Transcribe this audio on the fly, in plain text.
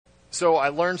So I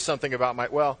learned something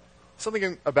about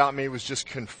something about me was just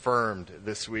confirmed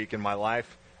this week in my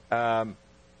life. I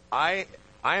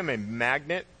am a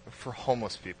magnet for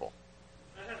homeless people.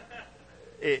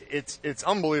 It's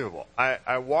unbelievable. I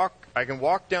can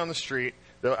walk down the street.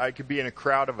 I could be in a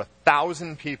crowd of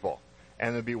 1,000 people, and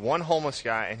there'll be one homeless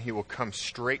guy, and he will come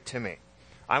straight to me.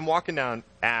 I'm walking down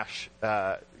Ash,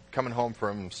 coming home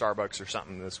from Starbucks or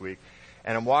something this week,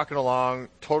 and I'm walking along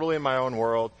totally in my own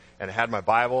world, and I had my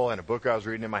Bible and a book I was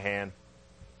reading in my hand.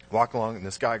 Walking along, and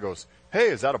this guy goes, "Hey,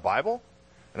 is that a Bible?"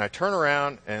 And I turn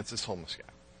around, and it's this homeless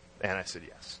guy. And I said,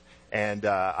 "Yes." And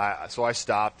so I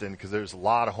stopped, and because there's a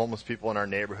lot of homeless people in our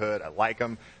neighborhood. I like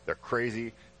them. They're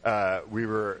crazy. We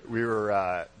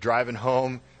were driving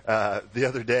home the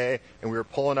other day, and we were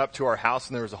pulling up to our house,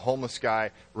 and there was a homeless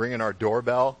guy ringing our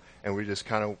doorbell, and we just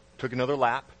kind of took another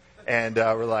lap, and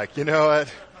we're like, you know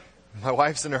what? My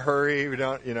wife's in a hurry. We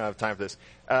don't have time for this.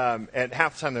 And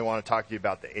half the time they want to talk to you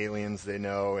about the aliens they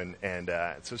know, and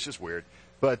so it's just weird.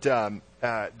 But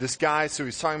this guy, so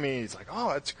he's talking to me. He's like, "Oh,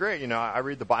 that's great. I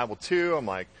read the Bible too." I'm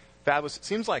like, "Fabulous." It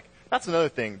seems like that's another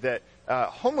thing that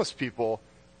homeless people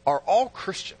are all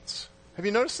Christians. Have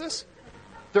you noticed this?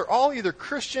 They're all either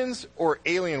Christians or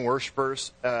alien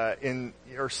worshipers,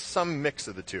 or some mix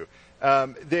of the two.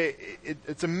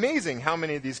 It's amazing how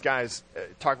many of these guys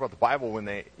talk about the Bible when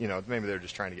they, maybe they're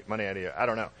just trying to get money out of you. I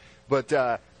don't know. But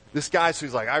this guy, so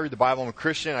he's like, "I read the Bible. I'm a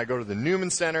Christian. I go to the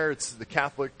Newman Center. It's the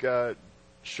Catholic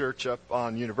church up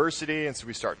on University." And so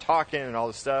we start talking and all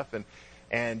this stuff.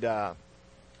 And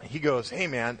he goes, "Hey,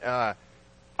 man, I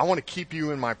want to keep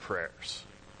you in my prayers."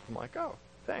 I'm like, "Oh,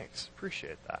 thanks.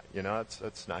 Appreciate that.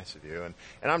 That's nice of you." And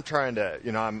I'm trying to,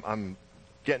 I'm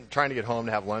trying to get home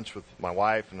to have lunch with my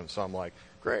wife. And so I'm like,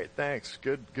 "Great, thanks.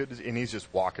 Good. And he's just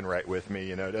walking right with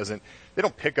me. They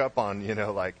don't pick up on,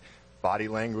 like body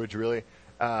language really.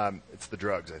 It's the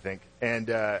drugs, I think. And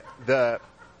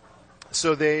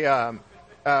so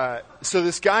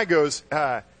this guy goes,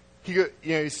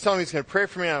 he's telling me he's going to pray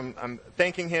for me. I'm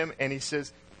thanking him, and he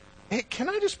says, "Hey, can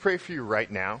I just pray for you right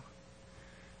now?"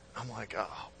 I'm like,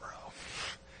 "Oh, bro."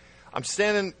 I'm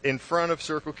standing in front of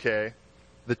Circle K,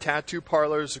 the tattoo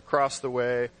parlor's across the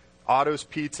way, Otto's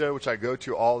Pizza, which I go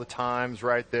to all the times,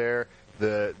 right there.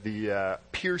 The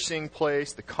piercing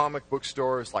place, the comic book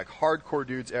stores, like hardcore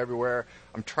dudes everywhere.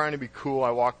 I'm trying to be cool.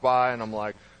 I walk by and I'm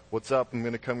like, "What's up? I'm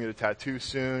gonna come get a tattoo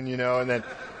soon," And then,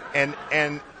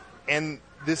 and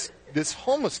this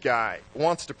homeless guy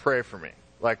wants to pray for me,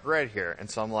 like right here. And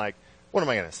so I'm like, what am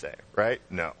I gonna say, right?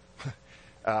 No.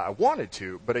 I wanted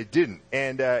to, but I didn't.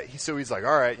 And so he's like,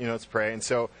 "All right, let's pray." And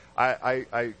so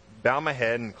I bow my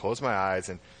head and close my eyes,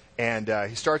 and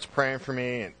he starts praying for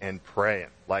me and praying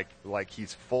like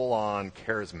he's full on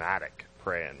charismatic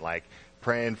praying, like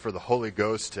praying for the Holy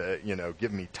Ghost to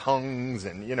give me tongues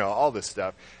and all this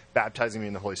stuff, baptizing me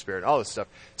in the Holy Spirit, all this stuff.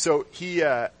 So he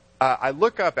I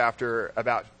look up after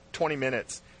about 20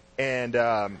 minutes, and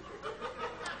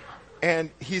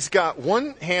he's got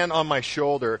one hand on my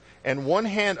shoulder and one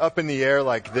hand up in the air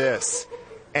like this.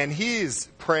 And he's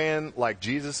praying like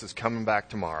Jesus is coming back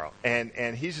tomorrow.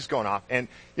 And he's just going off. And,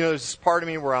 there's this part of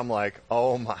me where I'm like,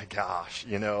 oh my gosh,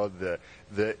 the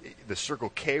Circle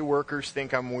K workers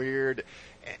think I'm weird.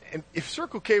 And if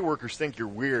Circle K workers think you're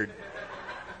weird,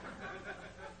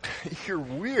 you're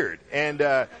weird. And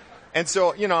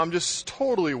so, I'm just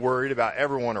totally worried about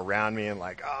everyone around me and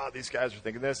like, oh, these guys are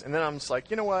thinking this. And then I'm just like,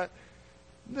 you know what?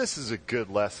 This is a good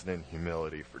lesson in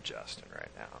humility for Justin right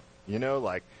now.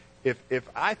 Like, if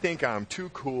I think I'm too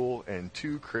cool and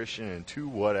too Christian and too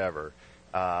whatever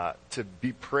to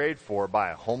be prayed for by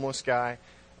a homeless guy,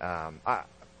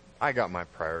 I got my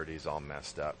priorities all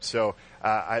messed up. So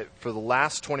for the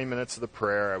last 20 minutes of the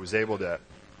prayer, I was able to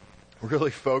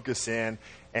really focus in,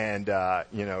 and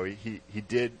he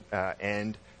did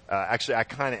end. Actually, I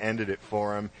kind of ended it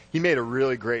for him. He made a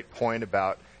really great point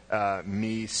about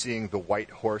me seeing the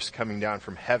white horse coming down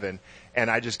from heaven, and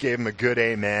I just gave him a good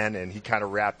amen, and he kind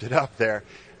of wrapped it up there,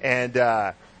 and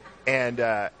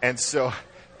so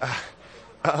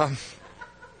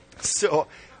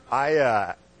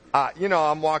I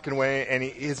I'm walking away, and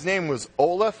his name was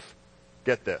Olaf.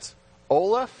 Get this,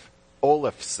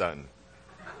 Olafson.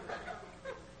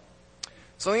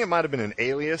 So I think it might have been an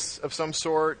alias of some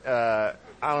sort. I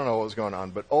don't know what was going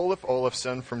on, but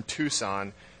Olafson from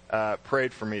Tucson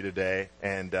prayed for me today,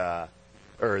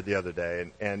 or the other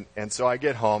day, and so I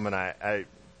get home and I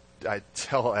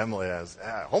tell Emily,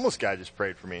 homeless guy just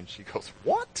prayed for me, and she goes,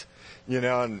 "What?"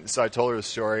 And so I told her the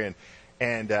story,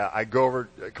 and I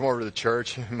come over to the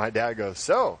church, and my dad goes,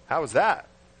 "So, how was that?"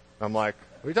 I'm like,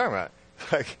 "What are you talking about?"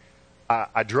 Like,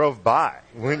 I drove by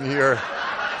when you're.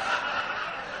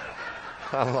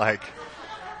 I'm like,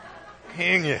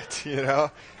 dang it, you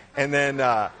know? And then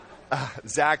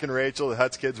Zach and Rachel, the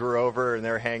Huts kids, were over, and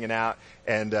they were hanging out.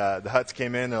 And the Huts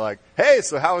came in. They're like, hey,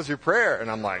 so how was your prayer? And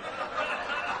I'm like,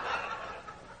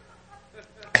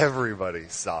 everybody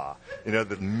saw. You know,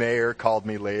 the mayor called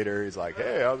me later. He's like,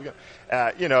 hey, how's it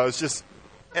going? You know, it's just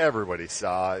everybody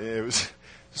saw. It was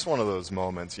just one of those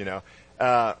moments, you know.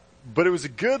 But it was a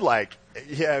good, like,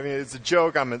 yeah, I mean, it's a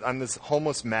joke. I'm this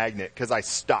homeless magnet because I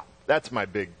stop. That's my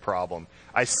big problem.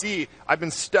 I've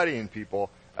been studying people,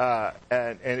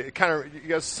 and it kind of, you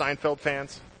guys Seinfeld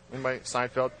fans? Anybody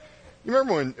Seinfeld? You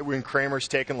remember when Kramer's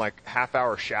taking like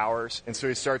half-hour showers, and so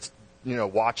he starts, you know,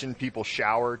 watching people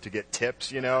shower to get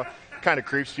tips, you know? Kind of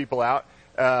creeps people out.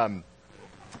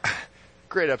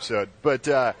 Great episode. But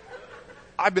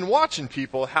I've been watching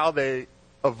people, how they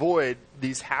avoid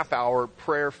these half-hour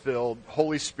prayer-filled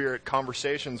Holy Spirit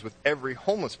conversations with every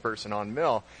homeless person on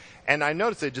Mill. And I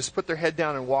noticed they just put their head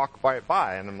down and walk right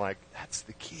by. And I'm like, that's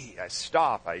the key. I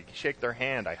stop. I shake their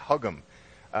hand. I hug them.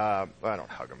 Well, I don't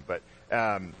hug them, but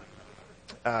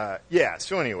yeah.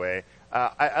 So anyway,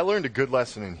 I learned a good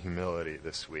lesson in humility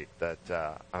this week,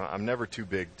 that I'm never too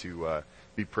big to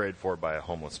be prayed for by a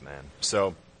homeless man.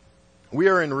 So we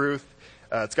are in Ruth.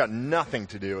 It's got nothing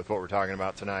to do with what we're talking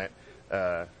about tonight.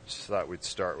 Just thought we'd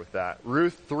start with that.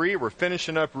 Ruth 3, we're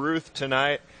finishing up Ruth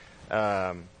tonight.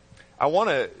 I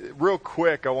want to, real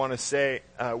quick, I want to say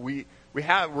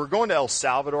we're going to El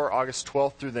Salvador August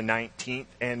 12th through the 19th,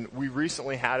 and we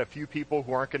recently had a few people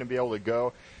who aren't going to be able to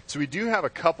go. So we do have a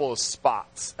couple of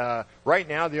spots. Right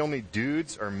now, the only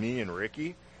dudes are me and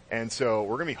Ricky, and so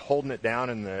we're going to be holding it down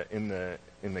in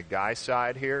the guy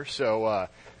side here. So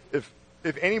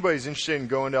if anybody's interested in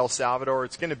going to El Salvador,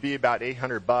 it's going to be about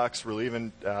 $800. We're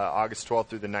leaving August 12th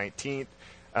through the 19th,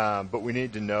 but we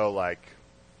need to know like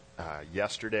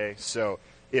yesterday. So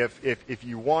if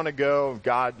you want to go,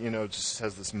 God, you know, just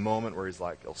has this moment where he's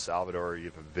like, El Salvador, you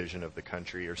have a vision of the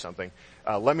country or something,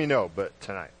 let me know, but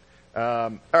tonight.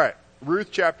 All right, Ruth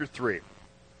chapter 3,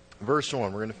 verse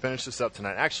 1. We're going to finish this up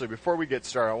tonight. Actually, before we get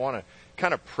started, I want to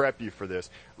kind of prep you for this.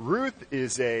 Ruth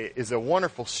is a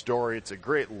wonderful story. It's a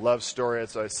great love story.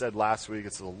 As I said last week,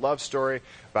 it's a love story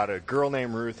about a girl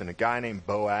named Ruth and a guy named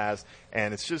Boaz,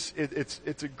 and it's just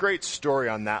it's a great story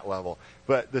on that level.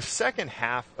 But the second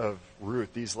half of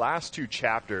Ruth, these last two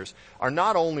chapters, are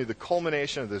not only the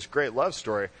culmination of this great love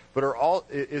story, but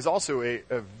is also a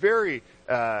very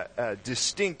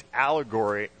distinct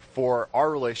allegory for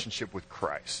our relationship with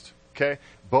Christ. Okay,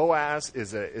 Boaz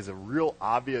is a real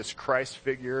obvious Christ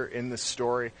figure in this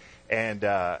story, and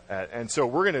so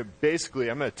we're going to basically,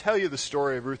 I'm going to tell you the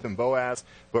story of Ruth and Boaz,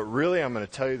 but really I'm going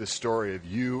to tell you the story of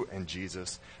you and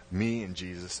Jesus, me and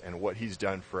Jesus, and what he's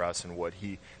done for us and what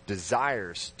he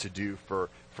desires to do for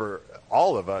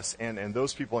all of us and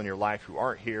those people in your life who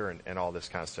aren't here and all this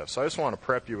kind of stuff. So I just want to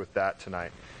prep you with that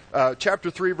tonight.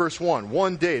 Chapter 3, verse 1.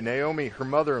 One day, Naomi, her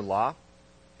mother-in-law,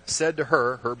 said to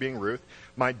her being Ruth,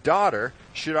 my daughter,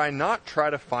 should I not try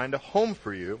to find a home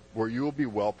for you where you will be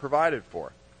well provided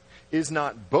for? Is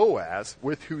not Boaz,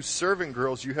 with whose servant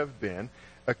girls you have been,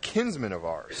 a kinsman of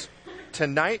ours?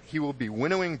 Tonight he will be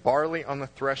winnowing barley on the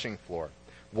threshing floor.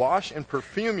 Wash and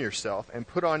perfume yourself and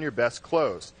put on your best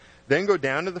clothes. Then go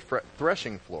down to the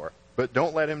threshing floor, but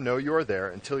don't let him know you are there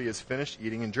until he has finished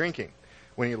eating and drinking.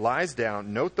 When he lies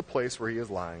down, note the place where he is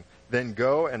lying. Then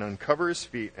go and uncover his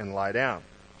feet and lie down.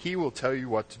 He will tell you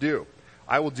what to do.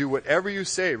 I will do whatever you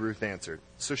say, Ruth answered.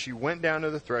 So she went down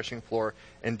to the threshing floor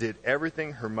and did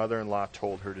everything her mother-in-law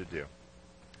told her to do.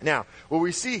 Now, what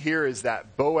we see here is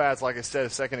that Boaz, like I said a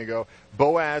second ago,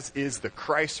 Boaz is the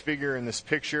Christ figure in this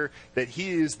picture, that he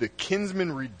is the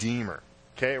kinsman redeemer.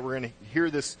 Okay, we're going to hear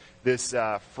this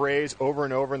phrase over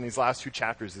and over in these last two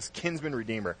chapters, this kinsman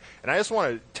redeemer. And I just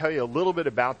want to tell you a little bit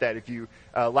about that. If you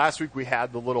last week we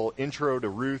had the little intro to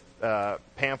Ruth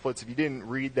pamphlets. If you didn't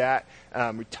read that,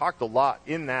 we talked a lot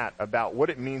in that about what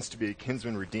it means to be a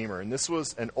kinsman redeemer. And this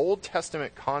was an Old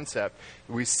Testament concept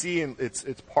we see, it's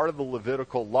part of the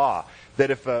Levitical law,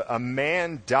 that if a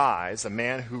man dies, a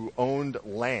man who owned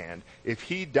land, if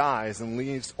he dies and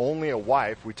leaves only a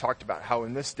wife, we talked about how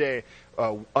in this day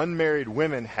unmarried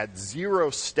women had zero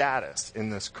status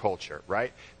in this culture,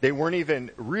 right? They weren't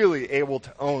even really able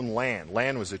to own land.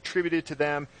 Land was attributed to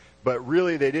them, but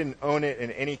really they didn't own it in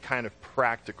any kind of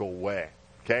practical way.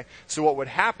 Okay? So what would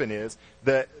happen is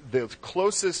that the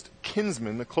closest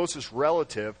kinsman, the closest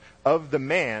relative of the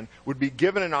man, would be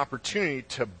given an opportunity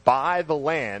to buy the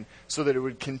land so that it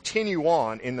would continue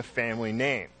on in the family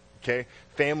name. Okay?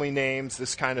 Family names,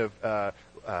 this kind of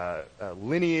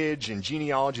lineage and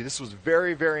genealogy. This was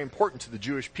very, very important to the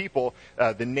Jewish people.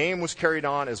 The name was carried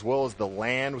on as well as the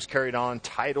land was carried on.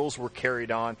 Titles were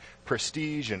carried on.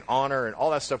 Prestige and honor and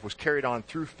all that stuff was carried on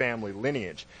through family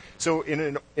lineage. So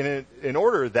in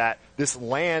order that this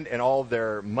land and all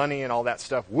their money and all that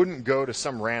stuff wouldn't go to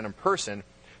some random person,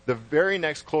 the very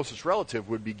next closest relative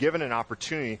would be given an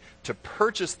opportunity to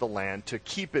purchase the land to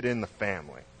keep it in the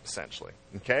family, essentially.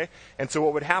 Okay? And so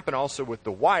what would happen also with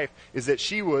the wife is that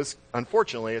she was,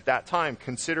 unfortunately, at that time,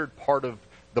 considered part of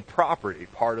the property,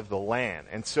 part of the land.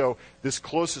 And so this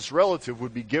closest relative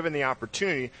would be given the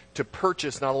opportunity to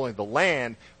purchase not only the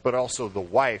land, but also the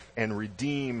wife and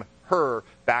redeem her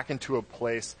back into a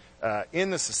place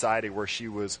in the society where she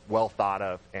was well thought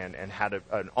of and had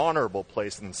an honorable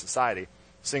place in the society.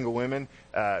 Single women,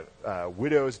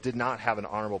 widows did not have an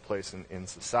honorable place in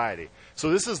society. So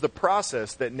this is the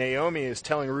process that Naomi is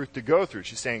telling Ruth to go through.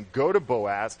 She's saying, go to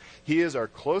Boaz. He is our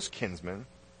close kinsman,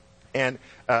 and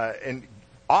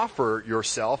offer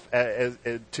yourself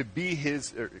to be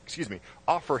his,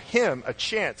 offer him a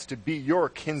chance to be your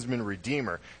kinsman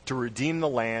redeemer, to redeem the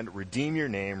land, redeem your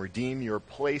name, redeem your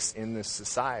place in this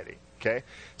society. Okay?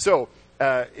 So,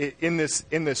 in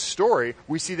this story,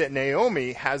 we see that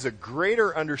Naomi has a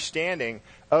greater understanding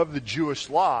of the Jewish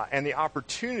law and the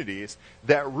opportunities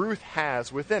that Ruth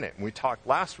has within it. And we talked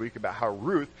last week about how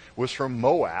Ruth was from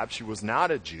Moab. She was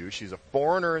not a Jew. She's a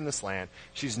foreigner in this land.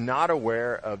 She's not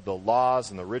aware of the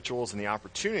laws and the rituals and the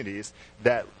opportunities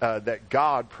that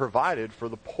God provided for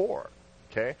the poor.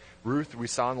 Okay? Ruth, we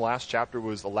saw in the last chapter,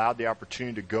 was allowed the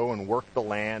opportunity to go and work the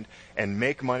land and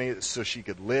make money so she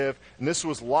could live. And this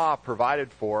was law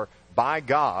provided for by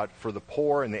God for the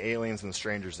poor and the aliens and the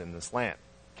strangers in this land.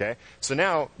 Okay? So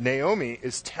now Naomi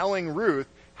is telling Ruth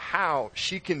how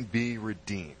she can be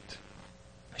redeemed.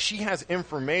 She has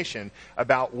information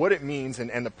about what it means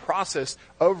and the process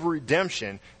of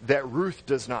redemption that Ruth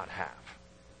does not have.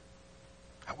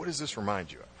 Now, what does this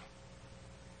remind you of?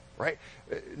 Right?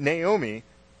 Naomi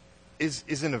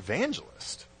is an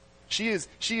evangelist. She is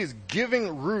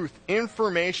giving Ruth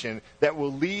information that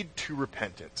will lead to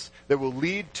repentance, that will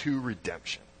lead to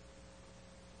redemption.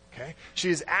 Okay? She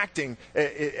is acting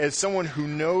as someone who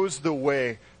knows the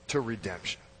way to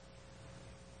redemption.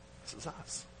 This is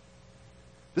us.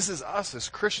 This is us as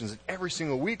Christians. And every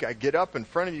single week I get up in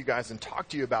front of you guys and talk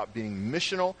to you about being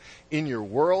missional in your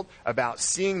world, about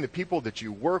seeing the people that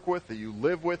you work with, that you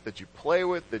live with, that you play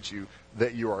with, that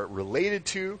you are related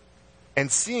to,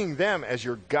 and seeing them as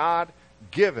your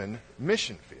God-given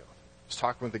mission field. I was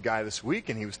talking with a guy this week,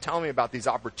 and he was telling me about these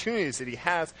opportunities that he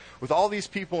has with all these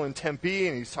people in Tempe,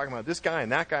 and he's talking about this guy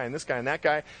and that guy and this guy and that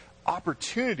guy.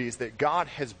 Opportunities that God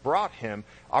has brought him,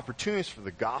 opportunities for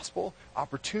the gospel,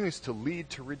 opportunities to lead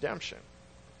to redemption.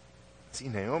 See,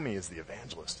 Naomi is the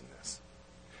evangelist in this.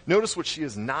 Notice what she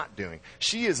is not doing.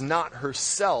 She is not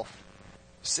herself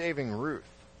saving Ruth.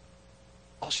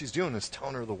 All she's doing is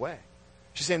telling her the way.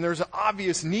 She's saying there's an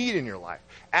obvious need in your life.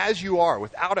 As you are,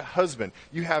 without a husband,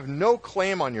 you have no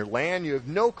claim on your land, you have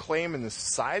no claim in this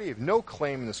society, you have no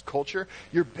claim in this culture.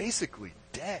 You're basically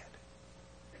dead.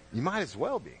 You might as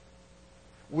well be.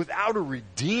 Without a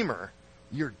redeemer,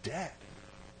 you're dead.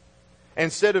 And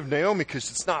instead of Naomi,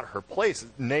 because it's not her place,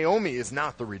 Naomi is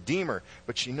not the redeemer,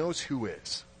 but she knows who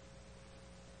is.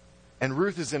 And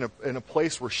Ruth is in a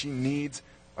place where she needs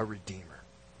a redeemer.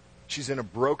 She's in a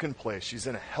broken place. She's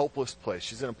in a helpless place.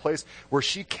 She's in a place where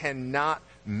she cannot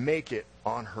make it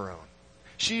on her own.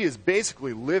 She is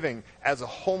basically living as a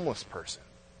homeless person.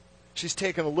 She's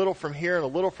taken a little from here and a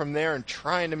little from there and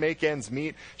trying to make ends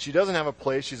meet. She doesn't have a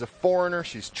place. She's a foreigner.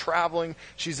 She's traveling.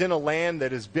 She's in a land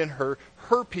that has been her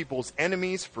people's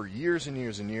enemies for years and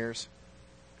years and years.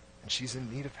 And she's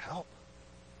in need of help.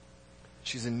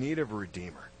 She's in need of a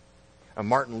redeemer.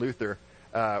 Martin Luther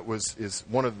is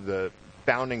one of the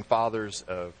founding fathers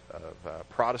of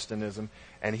Protestantism,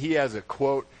 and he has a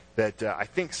quote that I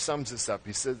think sums this up.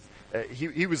 He says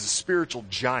he was a spiritual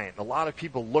giant. A lot of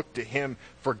people looked to him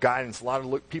for guidance. A lot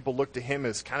of people looked to him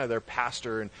as kind of their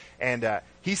pastor, and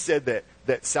he said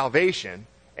that salvation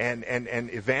and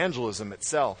evangelism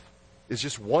itself is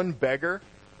just one beggar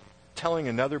telling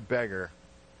another beggar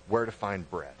where to find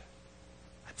bread.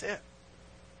 That's it.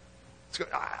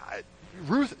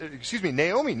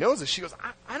 Naomi knows this. She goes,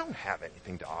 I don't have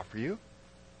anything to offer you.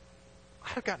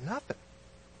 I've got nothing.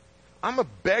 I'm a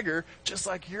beggar just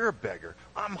like you're a beggar.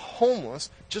 I'm homeless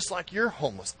just like you're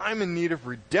homeless. I'm in need of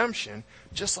redemption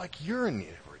just like you're in need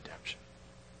of redemption.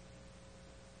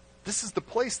 This is the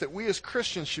place that we as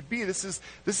Christians should be. This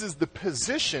is the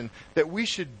position that we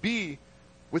should be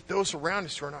with those around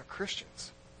us who are not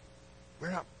Christians.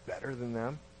 We're not better than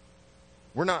them.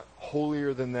 We're not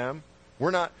holier than them.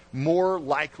 We're not more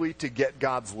likely to get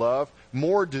God's love,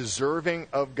 more deserving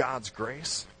of God's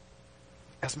grace.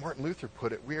 As Martin Luther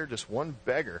put it, we are just one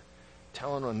beggar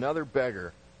telling another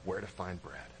beggar where to find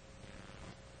bread.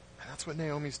 And that's what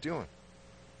Naomi's doing.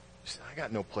 She said, I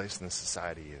got no place in this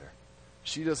society either.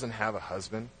 She doesn't have a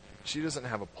husband. She doesn't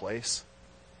have a place.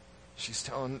 She's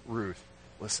telling Ruth,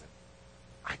 listen,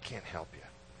 I can't help you,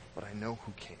 but I know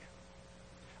who can.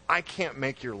 I can't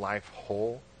make your life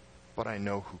whole, but I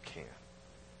know who can.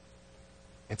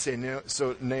 And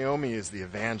so Naomi is the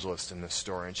evangelist in this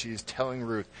story, and she's telling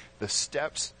Ruth the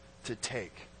steps to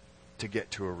take to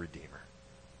get to a redeemer.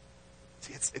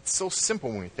 See, it's so simple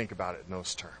when we think about it in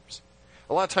those terms.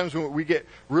 A lot of times when we get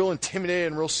real intimidated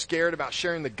and real scared about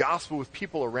sharing the gospel with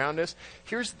people around us,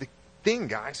 here's the thing,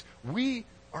 guys. We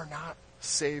are not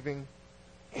saving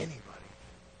anybody.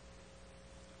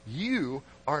 You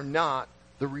are not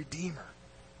the redeemer.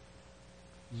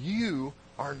 You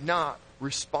are not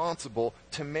responsible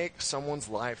to make someone's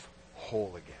life whole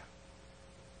again.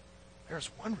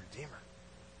 There's one redeemer.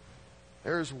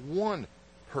 There is one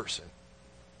person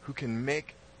who can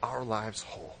make our lives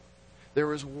whole.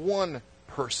 There is one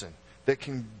person that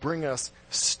can bring us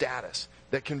status,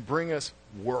 that can bring us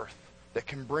worth, that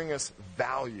can bring us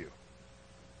value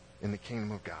in the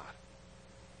kingdom of God.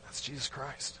 That's Jesus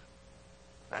Christ.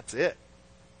 That's it.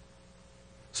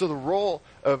 So the role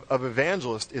of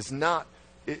evangelist is not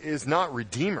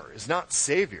redeemer, is not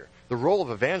savior. The role of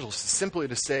evangelist is simply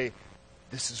to say,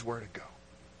 this is where to go.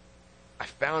 I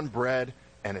found bread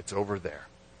and it's over there.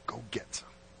 Go get some.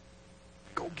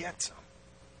 Go get some.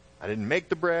 I didn't make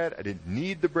the bread. I didn't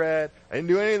need the bread. I didn't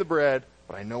do any of the bread,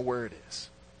 but I know where it is.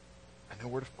 I know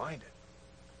where to find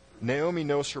it. Naomi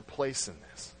knows her place in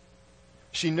this.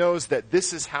 She knows that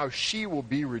this is how she will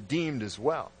be redeemed as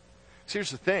well. So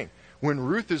here's the thing. When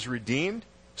Ruth is redeemed,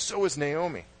 so is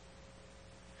Naomi.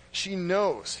 She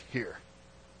knows here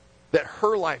that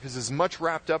her life is as much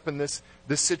wrapped up in this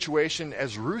situation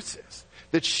as Ruth's is.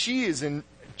 That she is in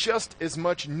just as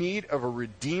much need of a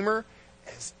redeemer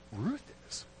as Ruth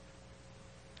is.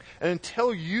 And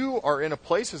until you are in a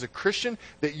place as a Christian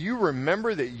that you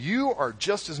remember that you are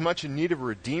just as much in need of a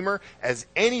redeemer as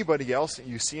anybody else that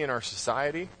you see in our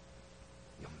society,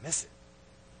 you'll miss it.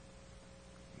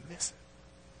 You miss it.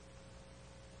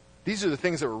 These are the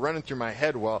things that were running through my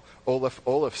head while Olaf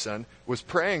Olafsson was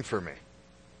praying for me.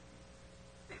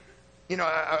 You know,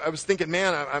 I was thinking,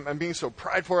 man, I'm being so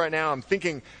prideful right now. I'm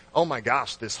thinking, oh my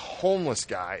gosh, this homeless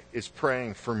guy is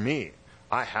praying for me.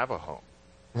 I have a home,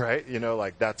 right? You know,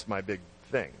 like that's my big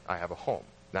thing. I have a home.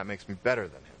 That makes me better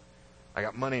than him. I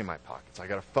got money in my pockets. I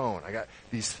got a phone. I got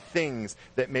these things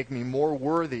that make me more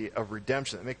worthy of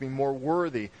redemption, that make me more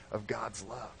worthy of God's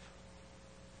love.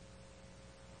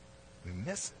 We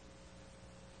miss it.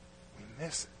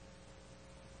 Miss it.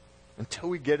 Until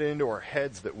we get it into our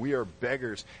heads that we are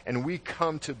beggars and we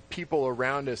come to people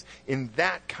around us in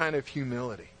that kind of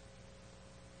humility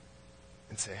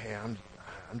and say, hey, I'm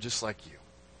just like you.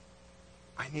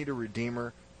 I need a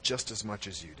redeemer just as much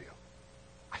as you do.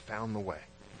 I found the way.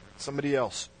 Somebody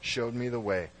else showed me the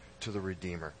way to the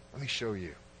redeemer. Let me show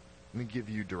you. Let me give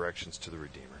you directions to the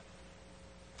redeemer.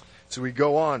 So we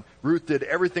go on. Ruth did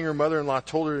everything her mother-in-law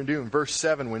told her to do. In verse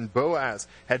 7, when Boaz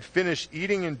had finished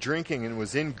eating and drinking and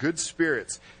was in good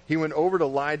spirits, he went over to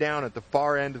lie down at the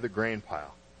far end of the grain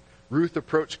pile. Ruth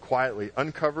approached quietly,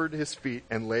 uncovered his feet,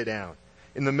 and lay down.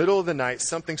 In the middle of the night,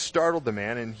 something startled the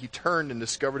man, and he turned and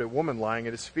discovered a woman lying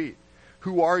at his feet.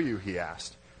 Who are you? He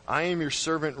asked. I am your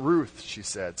servant Ruth, she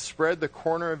said. Spread the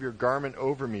corner of your garment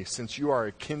over me, since you are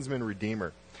a kinsman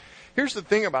redeemer. Here's the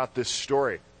thing about this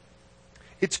story.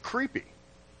 It's creepy,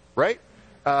 right?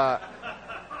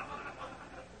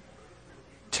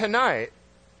 Tonight,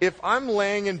 if I'm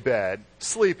laying in bed,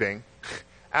 sleeping,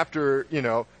 after,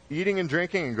 eating and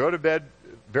drinking and go to bed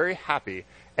very happy,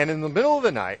 and in the middle of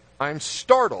the night, I'm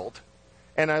startled,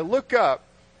 and I look up,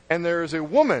 and there's a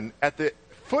woman at the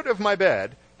foot of my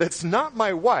bed that's not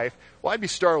my wife, well, I'd be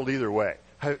startled either way.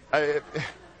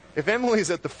 If Emily's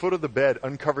at the foot of the bed,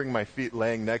 uncovering my feet,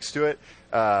 laying next to it,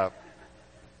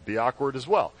 be awkward as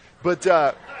well. But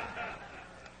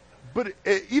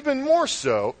even more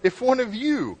so, if one of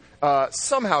you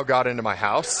somehow got into my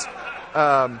house,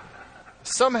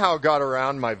 somehow got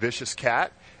around my vicious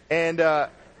cat, and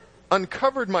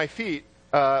uncovered my feet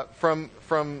from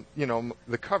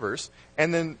the covers,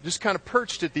 and then just kind of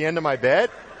perched at the end of my bed,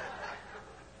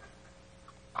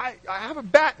 I have a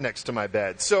bat next to my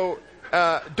bed. So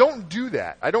don't do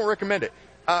that. I don't recommend it.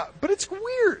 But it's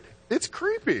weird. It's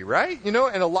creepy, right? And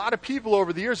a lot of people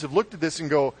over the years have looked at this and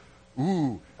go,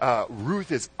 ooh,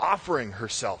 Ruth is offering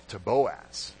herself to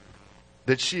Boaz.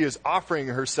 that she is offering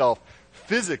herself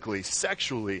physically,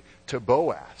 sexually to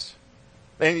Boaz.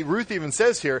 And Ruth even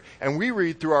says here, and we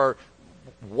read through our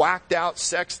whacked out,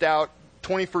 sexed out,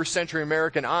 21st century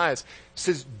American eyes,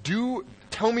 says,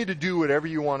 tell me to do whatever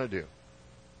you want to do.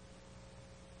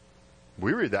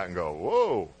 We read that and go,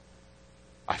 whoa,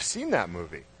 I've seen that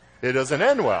movie. It doesn't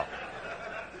end well.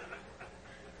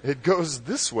 It goes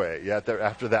this way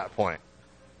after that point.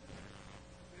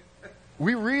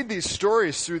 We read these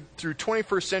stories through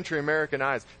 21st century American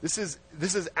eyes. This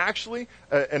is actually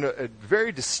a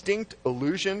very distinct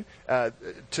allusion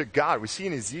to God. We see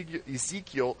in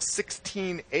Ezekiel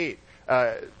 16:8.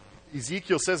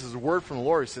 Ezekiel says, as a word from the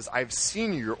Lord, he says, I've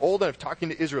seen you. You're old enough, talking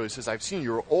to Israel. He says, I've seen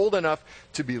you. You're old enough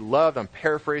to be loved. I'm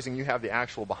paraphrasing. You have the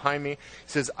actual behind me. He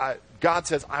says, God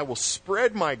says, I will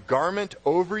spread my garment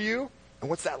over you.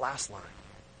 And what's that last line?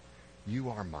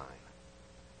 You are mine.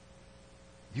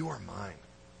 You are mine.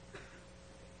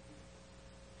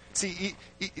 See,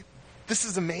 this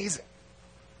is amazing.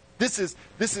 This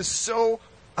is so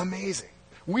amazing.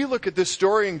 We look at this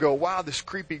story and go, wow, this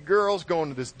creepy girl's going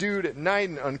to this dude at night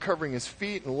and uncovering his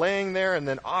feet and laying there and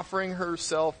then offering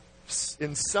herself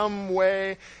in some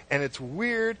way, and it's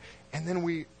weird. And then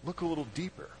we look a little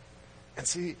deeper and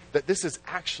see that this is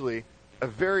actually a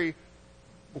very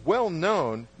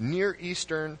well-known Near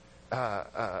Eastern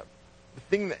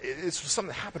thing. It's something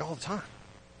that happened all the time.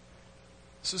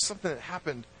 This is something that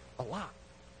happened a lot.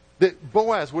 That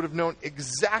Boaz would have known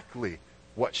exactly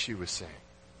what she was saying.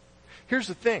 Here's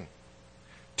the thing.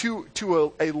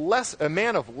 To a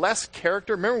man of less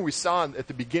character, remember we saw at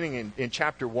the beginning in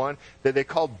chapter 1 that they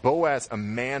called Boaz a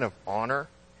man of honor?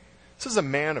 This is a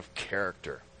man of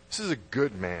character. This is a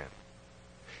good man.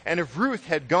 And if Ruth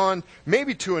had gone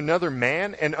maybe to another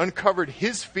man and uncovered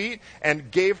his feet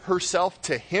and gave herself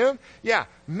to him, yeah,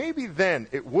 maybe then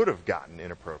it would have gotten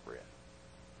inappropriate.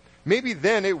 Maybe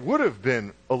then it would have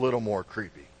been a little more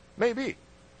creepy. Maybe.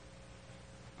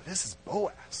 But this is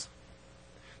Boaz.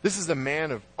 This is a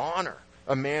man of honor,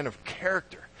 a man of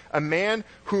character, a man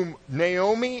whom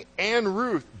Naomi and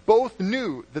Ruth both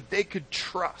knew that they could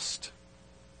trust.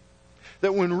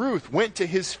 That when Ruth went to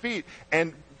his feet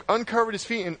and uncovered his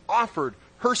feet and offered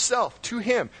herself to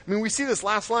him. I mean, we see this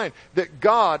last line, that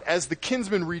God, as the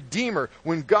kinsman redeemer,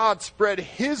 when God spread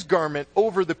his garment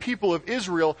over the people of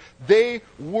Israel, they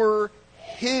were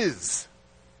his.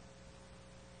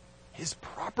 His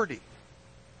property.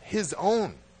 His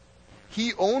own.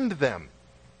 He owned them.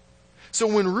 So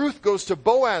when Ruth goes to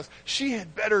Boaz, she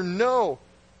had better know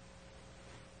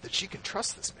that she can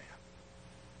trust this man.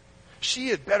 She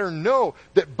had better know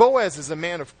that Boaz is a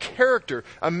man of character,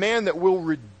 a man that will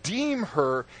redeem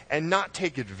her and not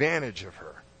take advantage of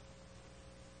her.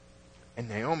 And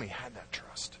Naomi had that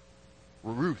trust.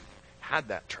 Ruth had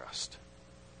that trust.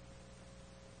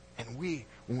 And we,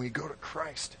 when we go to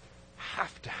Christ,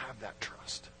 have to have that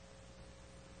trust.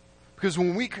 Because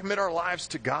when we commit our lives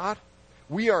to God,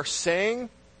 we are saying,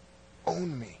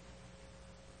 own me.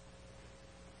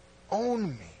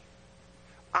 Own me.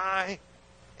 I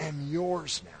am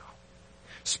yours now.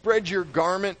 Spread your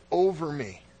garment over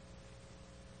me.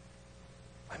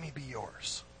 Let me be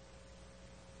yours.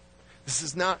 This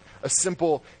is not a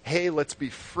simple, hey, let's be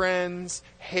friends.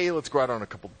 Hey, let's go out on a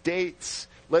couple dates.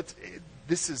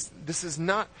 This is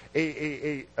not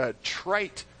a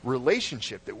trite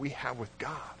relationship that we have with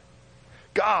God.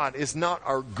 God is not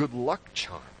our good luck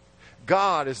charm.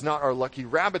 God is not our lucky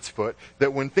rabbit's foot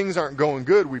that when things aren't going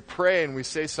good, we pray and we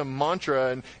say some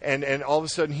mantra and all of a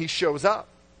sudden he shows up.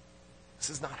 This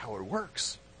is not how it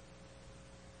works.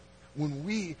 When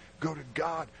we go to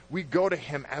God, we go to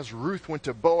him as Ruth went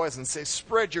to Boaz and say,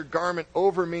 spread your garment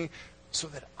over me so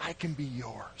that I can be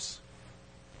yours.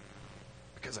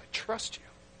 Because I trust you.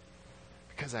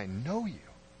 Because I know you.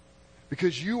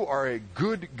 Because you are a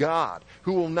good God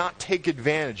who will not take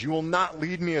advantage. You will not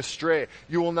lead me astray.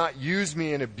 You will not use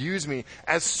me and abuse me,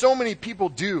 as so many people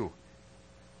do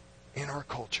in our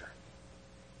culture.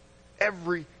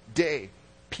 Every day,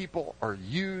 people are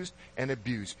used and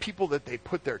abused. People that they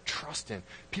put their trust in.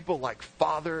 People like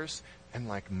fathers and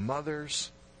like mothers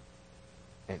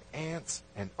and aunts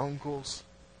and uncles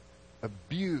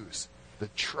abuse the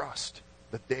trust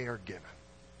that they are given.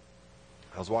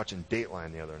 I was watching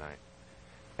Dateline the other night.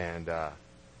 And I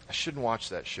shouldn't watch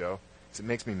that show because it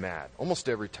makes me mad almost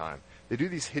every time. They do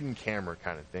these hidden camera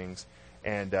kind of things.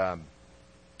 And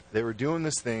they were doing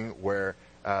this thing where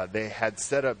they had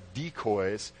set up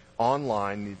decoys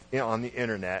online on the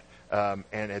internet and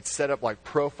had set up like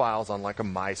profiles on like a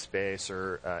MySpace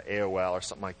or AOL or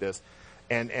something like this.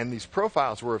 And these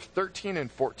profiles were of 13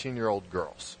 and 14-year-old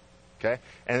girls. Okay?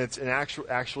 And it's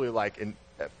actually like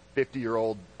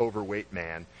 50-year-old overweight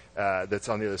man that's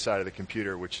on the other side of the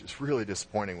computer, which is really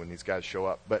disappointing when these guys show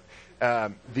up. But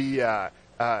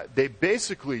they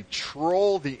basically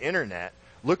troll the internet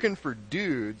looking for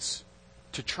dudes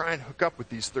to try and hook up with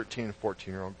these 13 and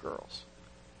 14-year-old girls.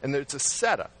 And it's a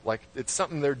setup. Like, it's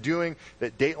something they're doing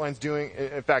that Dateline's doing.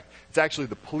 In fact, it's actually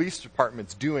the police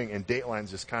department's doing, and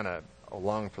Dateline's just kind of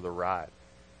along for the ride.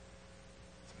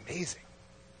 It's amazing.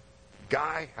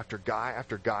 Guy after guy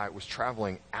after guy was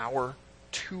traveling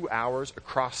 2 hours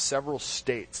across several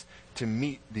states to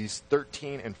meet these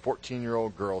 13 and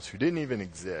 14-year-old girls who didn't even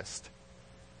exist.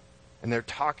 And they're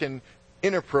talking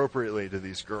inappropriately to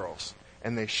these girls.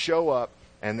 And they show up,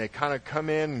 and they kind of come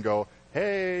in and go,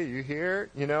 "Hey, you here?"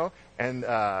 You know? And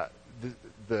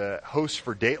the host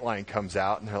for Dateline comes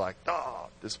out, and they're like, "Oh,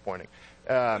 disappointing."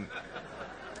 And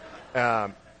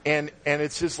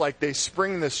it's just like they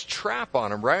spring this trap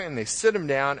on him, right? And they sit him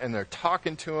down, and they're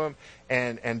talking to him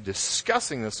and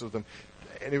discussing this with him.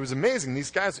 And it was amazing.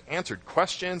 These guys answered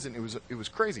questions, and it was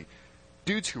crazy.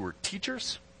 Dudes who were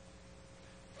teachers,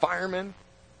 firemen,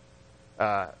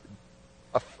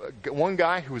 one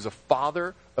guy who was a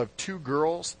father of 2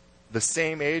 girls the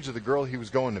same age of the girl he was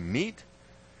going to meet.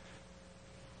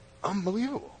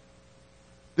 Unbelievable.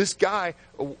 This guy,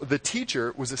 the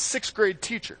teacher, was a 6th grade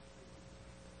teacher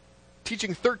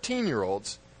teaching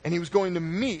 13-year-olds, and he was going to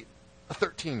meet a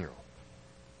 13-year-old.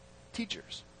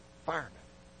 Teachers, firemen,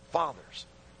 fathers,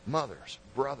 mothers,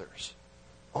 brothers,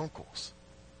 uncles,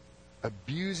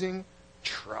 abusing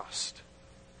trust.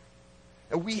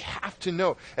 And we have to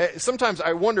know. Sometimes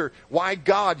I wonder why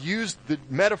God used the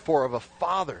metaphor of a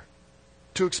father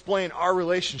to explain our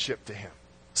relationship to him.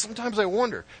 Sometimes I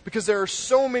wonder, because there are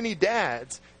so many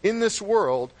dads in this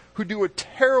world who do a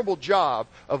terrible job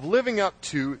of living up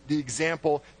to the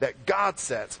example that God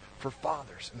sets for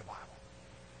fathers in the Bible.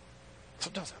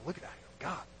 Sometimes I look at that and go,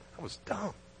 God, that was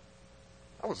dumb.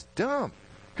 That was dumb.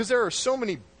 Because there are so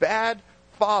many bad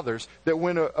fathers that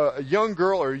when a young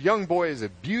girl or a young boy is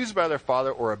abused by their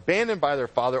father or abandoned by their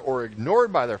father or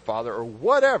ignored by their father or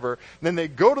whatever, then they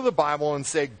go to the Bible and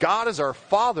say, God is our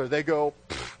father. They go,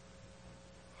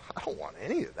 I don't want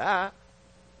any of that.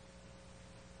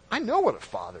 I know what a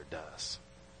father does.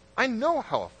 I know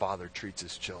how a father treats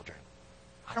his children.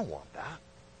 I don't want that.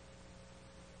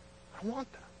 I don't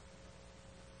want that.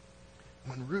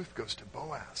 When Ruth goes to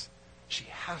Boaz, she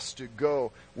has to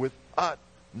go with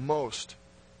utmost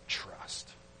trust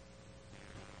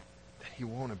that he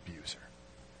won't abuse her,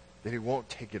 that he won't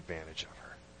take advantage of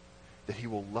her, that he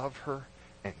will love her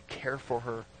and care for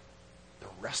her the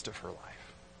rest of her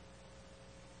life.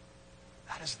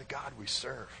 That is the God we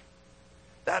serve.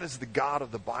 That is the God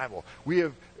of the Bible. We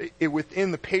have,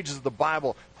 within the pages of the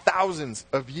Bible, thousands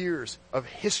of years of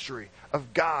history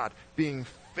of God being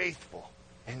faithful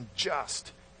and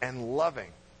just and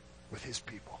loving with his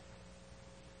people.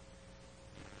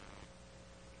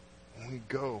 When we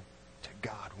go to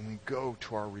God, when we go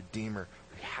to our Redeemer,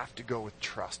 we have to go with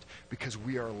trust because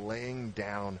we are laying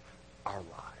down our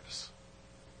lives.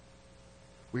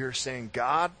 We are saying,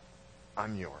 God,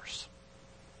 I'm yours.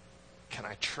 Can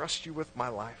I trust you with my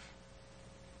life?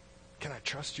 Can I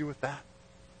trust you with that?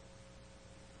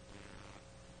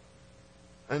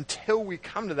 Until we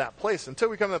come to that place,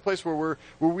 where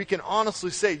we can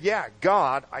honestly say, yeah,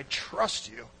 God, I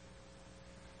trust you.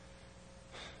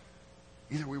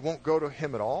 Either we won't go to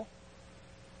him at all,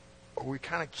 or we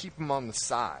kind of keep him on the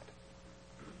side.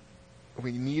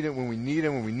 We need him when we need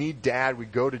him. When we need dad, we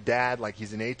go to dad like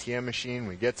he's an ATM machine.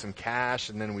 We get some cash,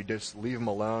 and then we just leave him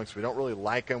alone because we don't really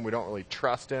like him. We don't really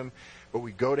trust him. But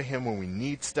we go to him when we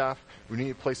need stuff. We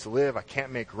need a place to live. I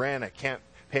can't make rent. I can't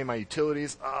pay my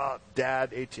utilities.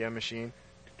 Dad, ATM machine.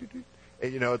 And,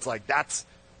 it's like that's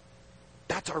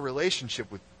our relationship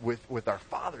with our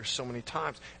fathers so many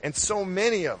times. And so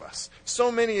many of us, so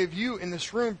many of you in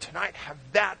this room tonight have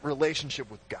that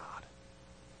relationship with God.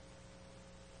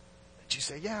 That you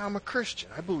say, yeah, I'm a Christian.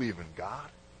 I believe in God.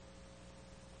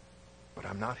 But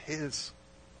I'm not his.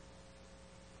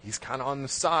 He's kind of on the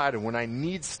side, and when I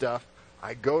need stuff,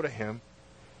 I go to him.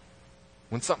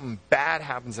 When something bad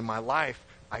happens in my life,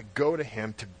 I go to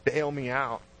him to bail me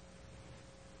out.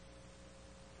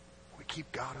 We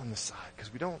keep God on the side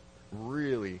because we don't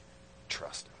really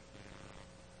trust him.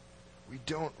 We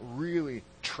don't really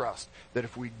trust that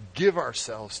if we give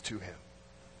ourselves to him,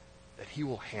 that he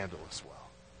will handle us well,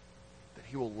 that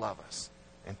he will love us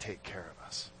and take care of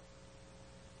us.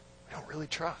 We don't really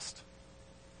trust.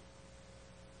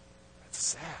 It's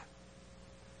sad.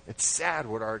 It's sad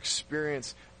what our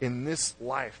experience in this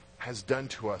life has done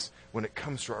to us when it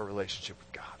comes to our relationship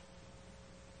with God.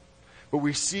 But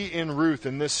we see in Ruth,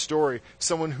 in this story,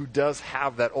 someone who does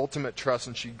have that ultimate trust.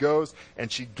 And she goes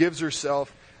and she gives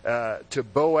herself to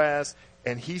Boaz.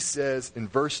 And he says in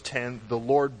verse 10, "The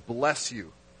Lord bless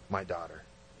you, my daughter,"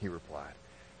 he replied.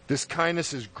 "This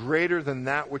kindness is greater than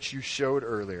that which you showed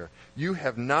earlier. You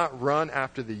have not run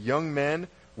after the young men,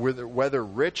 whether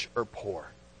rich or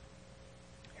poor."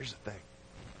 Here's the thing.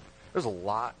 There's a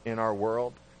lot in our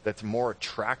world that's more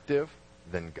attractive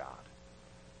than God.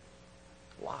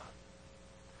 A lot.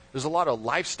 There's a lot of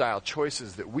lifestyle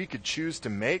choices that we could choose to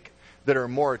make that are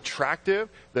more attractive,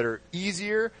 that are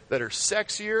easier, that are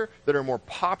sexier, that are more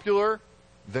popular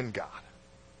than God.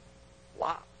 A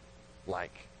lot.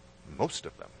 Like most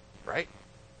of them, right?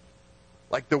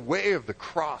 Like the way of the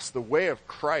cross, the way of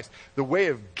Christ, the way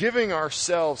of giving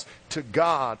ourselves to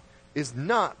God is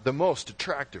not the most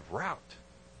attractive route.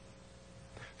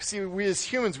 See, we as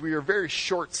humans, we are very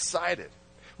short-sighted.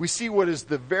 We see what is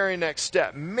the very next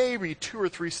step, maybe 2 or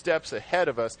 3 steps ahead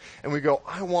of us, and we go,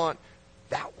 I want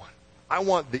that one. I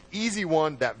want the easy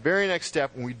one, that very next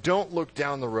step, and we don't look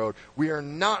down the road. We are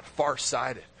not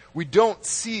far-sighted. We don't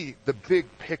see the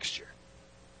big picture.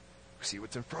 We see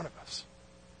what's in front of us.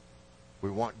 We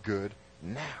want good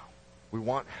now. We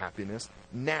want happiness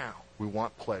now. We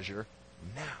want pleasure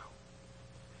now.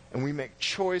 And we make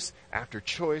choice after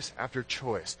choice after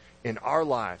choice in our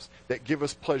lives that give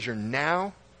us pleasure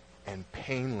now and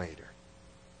pain later.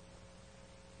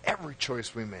 Every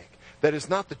choice we make that is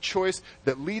not the choice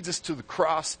that leads us to the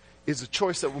cross is a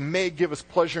choice that may give us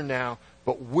pleasure now,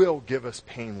 but will give us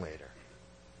pain later.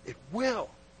 It will.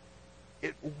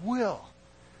 It will.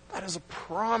 That is a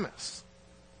promise.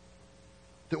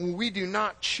 That when we do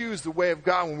not choose the way of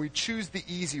God, when we choose the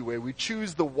easy way, we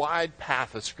choose the wide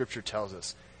path, as Scripture tells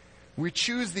us. We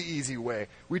choose the easy way.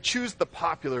 We choose the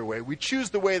popular way. We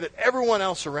choose the way that everyone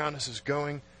else around us is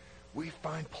going. We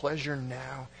find pleasure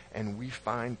now and we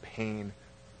find pain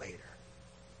later.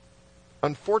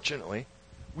 Unfortunately,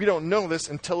 we don't know this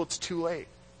until it's too late.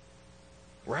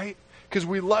 Right? Because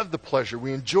we love the pleasure.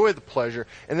 We enjoy the pleasure.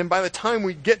 And then by the time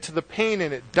we get to the pain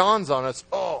and it dawns on us,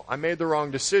 oh, I made the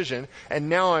wrong decision. And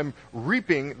now I'm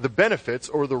reaping the benefits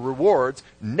or the rewards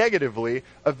negatively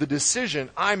of the decision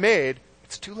I made.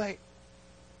 It's too late.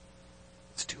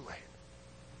 It's too late.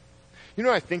 You know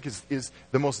what I think is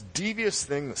the most devious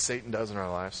thing that Satan does in our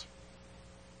lives?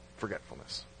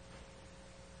 Forgetfulness.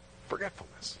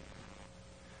 Forgetfulness.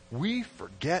 We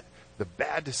forget the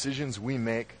bad decisions we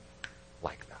make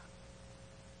like that.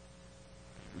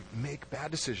 We make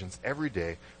bad decisions every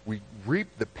day. We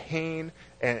reap the pain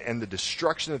and the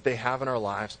destruction that they have in our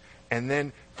lives. And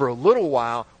then for a little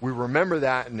while, we remember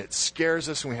that and it scares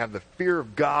us and we have the fear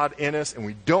of God in us and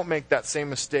we don't make that same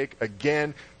mistake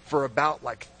again for about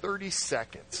like 30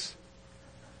 seconds.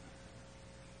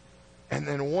 And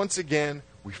then once again,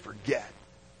 we forget.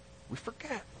 We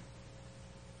forget.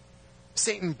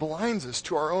 Satan blinds us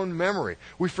to our own memory.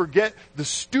 We forget the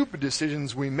stupid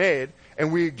decisions we made,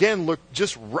 and we again look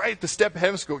just right at the step ahead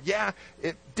of us and go, yeah,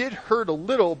 it did hurt a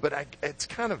little, but it's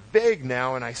kind of vague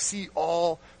now, and I see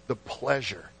all the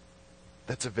pleasure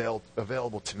that's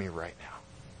available to me right now.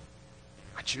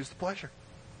 I choose the pleasure.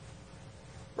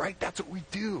 Right? That's what we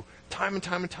do time and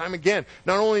time and time again.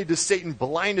 Not only does Satan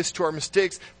blind us to our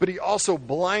mistakes, but he also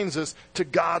blinds us to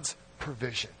God's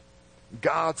provision,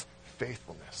 God's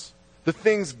faithfulness. The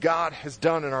things God has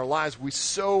done in our lives, we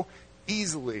so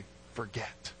easily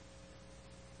forget.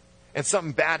 And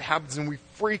something bad happens and we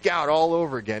freak out all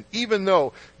over again, even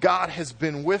though God has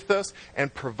been with us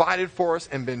and provided for us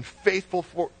and been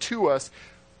faithful to us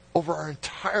over our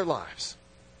entire lives.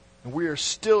 And we are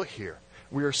still here.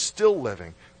 We are still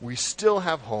living. We still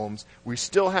have homes. We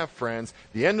still have friends.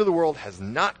 The end of the world has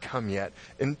not come yet.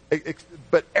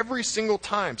 But every single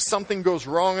time something goes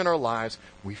wrong in our lives,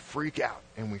 we freak out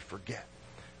and we forget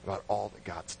about all that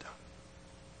God's done.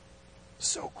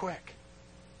 So quick.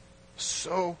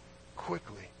 So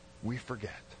quickly we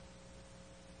forget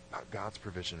about God's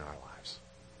provision in our lives.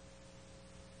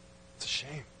 It's a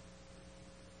shame.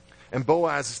 And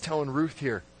Boaz is telling Ruth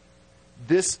here,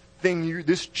 this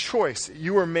choice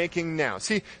you are making now.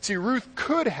 See, Ruth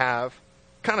could have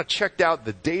kind of checked out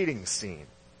the dating scene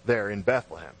there in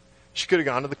Bethlehem. She could have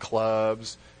gone to the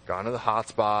clubs, gone to the hot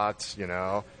spots,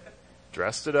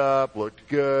 dressed it up, looked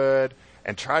good,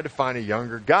 and tried to find a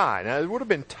younger guy. Now, it would have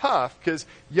been tough because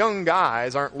young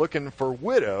guys aren't looking for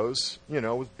widows,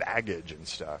 with baggage and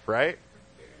stuff, right?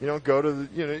 You don't go to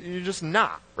you're just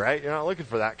not, right? You're not looking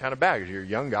for that kind of baggage. You're a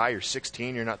young guy, you're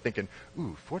 16, you're not thinking,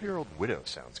 ooh, 40-year-old widow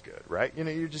sounds good, right?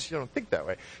 You don't think that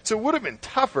way. So it would have been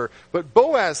tougher, but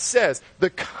Boaz says the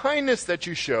kindness that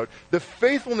you showed, the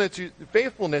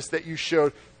faithfulness that you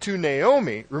showed to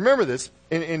Naomi. Remember this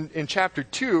in chapter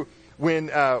 2 when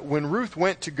Ruth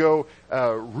went to go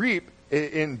reap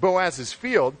in Boaz's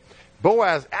field.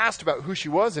 Boaz asked about who she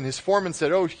was, and his foreman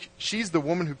said, oh, she's the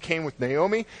woman who came with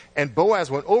Naomi. And Boaz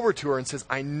went over to her and says,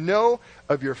 I know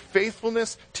of your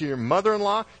faithfulness to your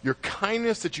mother-in-law, your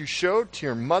kindness that you showed to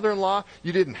your mother-in-law.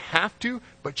 You didn't have to,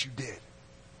 but you did.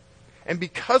 And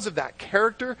because of that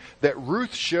character that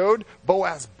Ruth showed,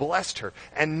 Boaz blessed her.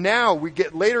 And now we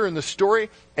get later in the story,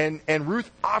 and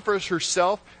Ruth offers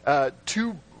herself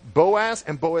to Boaz,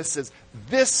 and Boaz says,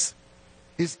 this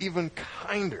is even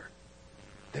kinder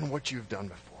than what you've done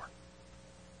before.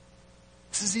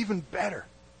 This is even better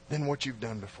than what you've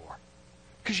done before.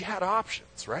 Because you had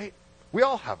options, right? We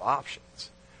all have options.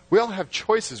 We all have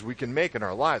choices we can make in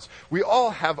our lives. We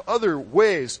all have other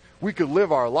ways we could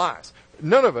live our lives.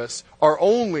 None of us, our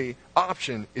only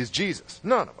option is Jesus.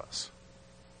 None of us.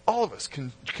 All of us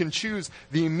can choose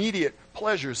the immediate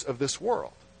pleasures of this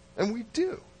world. And we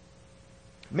do.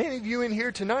 Many of you in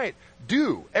here tonight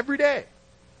do, every day.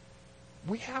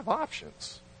 We have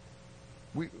options.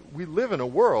 We live in a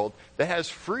world that has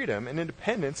freedom and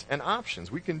independence and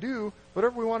options. We can do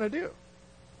whatever we want to do.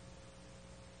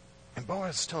 And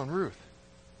Boaz is telling Ruth,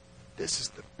 this is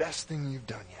the best thing you've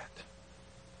done yet.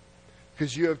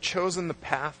 Because you have chosen the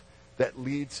path that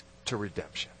leads to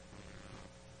redemption.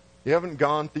 You haven't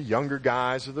gone to the younger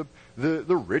guys or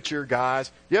the richer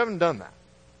guys. You haven't done that.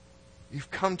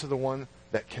 You've come to the one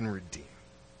that can redeem.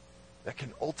 That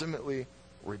can ultimately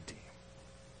redeem.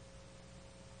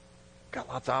 Got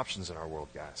lots of options in our world,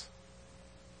 guys.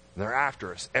 And they're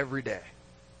after us every day.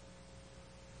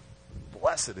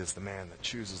 Blessed is the man that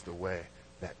chooses the way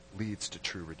that leads to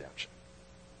true redemption.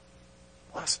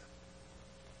 Blessed.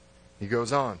 He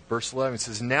goes on, verse 11, he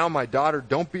says, now my daughter,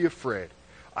 don't be afraid.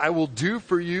 I will do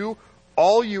for you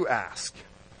all you ask.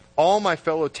 All my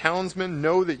fellow townsmen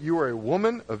know that you are a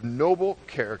woman of noble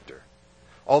character.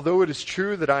 Although it is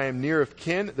true that I am near of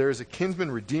kin, there is a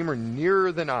kinsman redeemer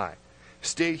nearer than I.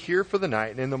 Stay here for the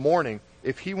night, and in the morning,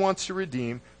 if he wants to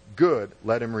redeem, good,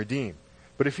 let him redeem.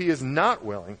 But if he is not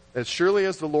willing, as surely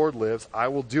as the Lord lives, I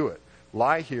will do it.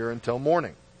 Lie here until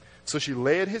morning. So she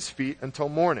lay at his feet until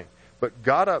morning, but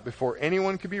got up before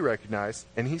anyone could be recognized,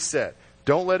 and he said,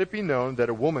 don't let it be known that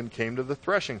a woman came to the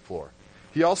threshing floor.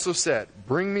 He also said,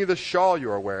 bring me the shawl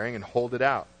you are wearing and hold it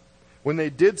out. When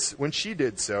she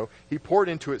did so, he poured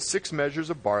into it 6 measures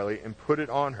of barley and put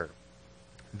it on her.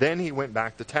 Then he went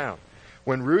back to town.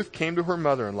 When Ruth came to her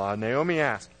mother-in-law, Naomi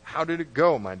asked, how did it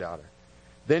go, my daughter?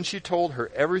 Then she told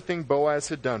her everything Boaz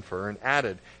had done for her and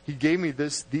added, he gave me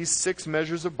these 6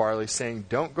 measures of barley, saying,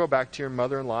 don't go back to your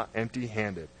mother-in-law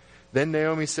empty-handed. Then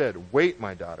Naomi said, wait,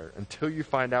 my daughter, until you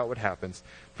find out what happens,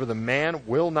 for the man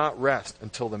will not rest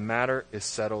until the matter is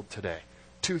settled today.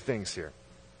 2 things here.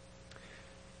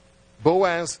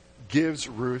 Boaz gives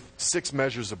Ruth 6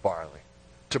 measures of barley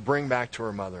to bring back to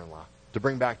her mother-in-law, to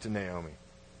bring back to Naomi.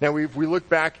 Now, we look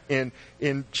back in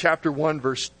chapter 1,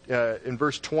 in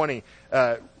verse 20,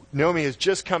 Naomi has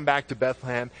just come back to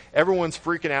Bethlehem. Everyone's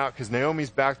freaking out because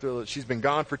Naomi's back there. She's been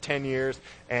gone for 10 years.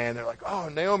 And they're like, oh,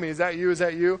 Naomi, is that you? Is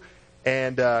that you?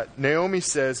 And Naomi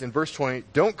says in verse 20,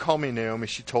 don't call me Naomi,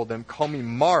 she told them. Call me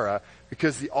Mara,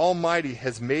 because the Almighty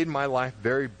has made my life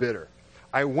very bitter.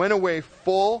 I went away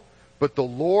full, but the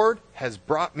Lord has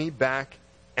brought me back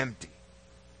empty.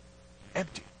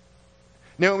 Empty.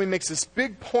 Naomi makes this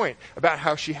big point about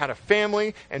how she had a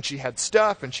family and she had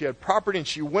stuff and she had property and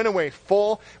she went away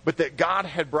full, but that God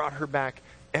had brought her back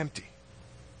empty.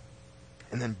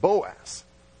 And then Boaz,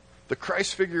 the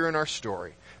Christ figure in our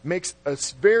story, makes a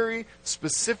very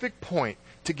specific point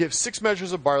to give 6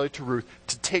 measures of barley to Ruth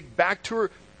to take back to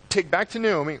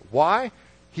Naomi. Why?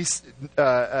 He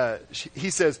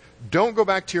says, don't go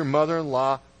back to your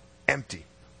mother-in-law empty.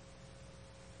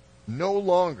 No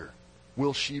longer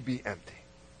will she be empty.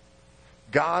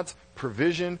 God's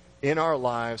provision in our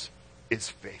lives is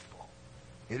faithful.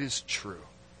 It is true.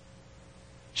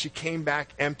 She came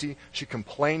back empty. She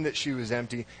complained that she was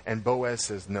empty. And Boaz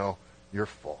says, no, you're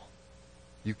full.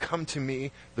 You come to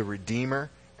me, the Redeemer,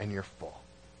 and you're full.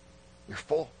 You're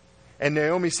full. And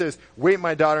Naomi says, wait,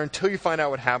 my daughter, until you find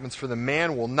out what happens, for the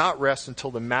man will not rest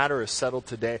until the matter is settled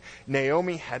today.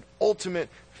 Naomi had ultimate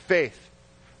faith,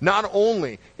 not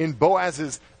only in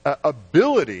Boaz's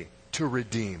ability to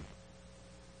redeem,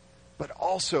 but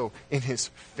also in his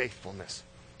faithfulness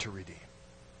to redeem.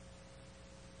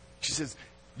 She says,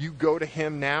 you go to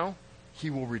him now, he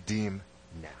will redeem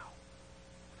now.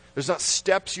 There's not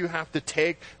steps you have to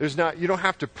take. You don't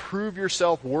have to prove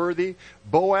yourself worthy.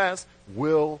 Boaz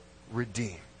will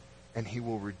redeem, and he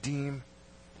will redeem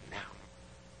now.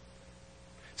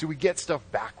 See, we get stuff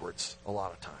backwards a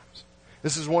lot of times.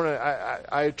 This is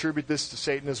I attribute this to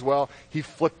Satan as well. He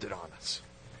flipped it on us.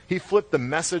 He flipped the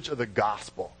message of the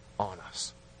gospel on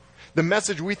us. The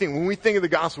message when we think of the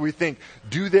gospel, we think,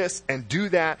 do this and do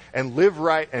that and live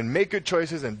right and make good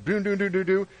choices and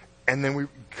do, and then we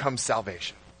become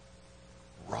salvation.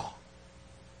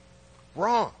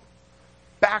 Wrong.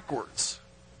 Backwards.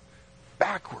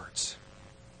 A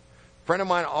friend of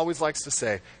mine always likes to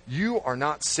say, you are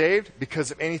not saved because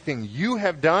of anything you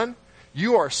have done.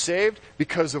 You are saved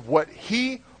because of what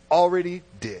he already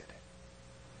did.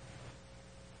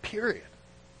 Period.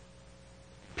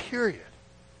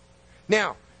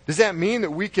 Now, does that mean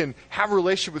that we can have a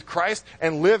relationship with Christ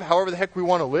and live however the heck we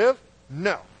want to live?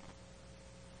 No.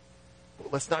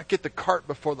 But let's not get the cart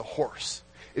before the horse.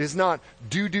 It is not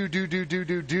do,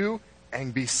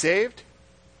 and be saved.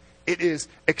 It is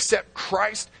accept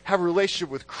Christ, have a relationship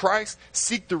with Christ,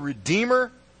 seek the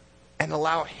Redeemer, and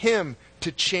allow him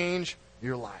to change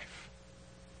your life.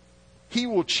 He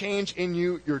will change in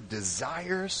you your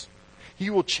desires. He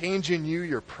will change in you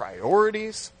your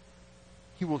priorities.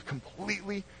 He will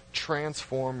completely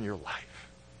transform your life.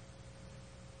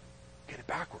 Get it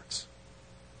backwards.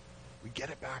 We get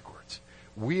it backwards.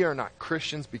 We are not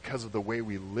Christians because of the way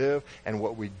we live and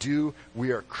what we do.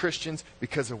 We are Christians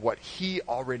because of what he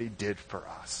already did for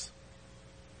us.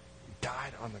 He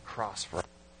died on the cross for our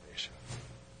salvation.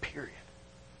 Period.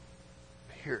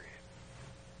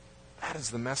 That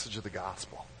is the message of the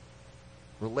gospel.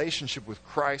 Relationship with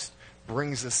Christ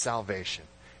brings us salvation.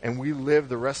 And we live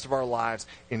the rest of our lives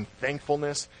in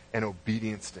thankfulness and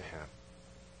obedience to him.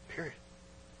 Period.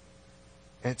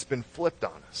 And it's been flipped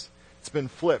on us. It's been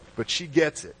flipped, but she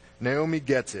gets it. Naomi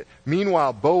gets it.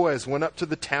 Meanwhile, Boaz went up to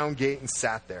the town gate and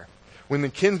sat there. When the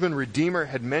kinsman redeemer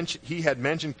had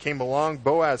mentioned came along,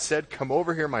 Boaz said, "Come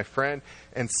over here, my friend,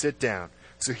 and sit down."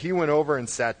 So he went over and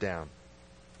sat down.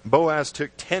 Boaz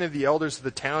took 10 of the elders of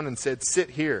the town and said,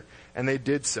 "Sit here." And they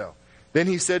did so. Then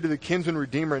he said to the kinsman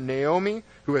redeemer, "Naomi,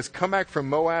 who has come back from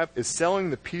Moab, is selling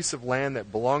the piece of land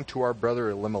that belonged to our brother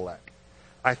Elimelech.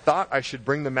 I thought I should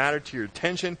bring the matter to your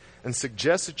attention and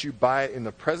suggest that you buy it in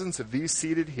the presence of these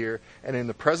seated here and in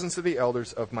the presence of the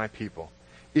elders of my people.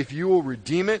 If you will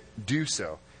redeem it, do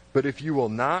so. But if you will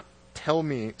not, tell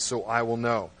me so I will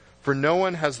know. For no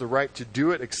one has the right to do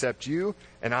it except you,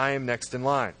 and I am next in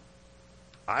line."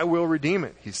 "I will redeem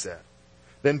it," he said.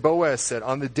 Then Boaz said,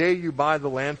 "On the day you buy the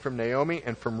land from Naomi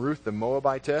and from Ruth the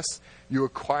Moabitess, you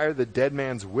acquire the dead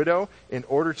man's widow in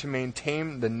order to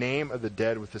maintain the name of the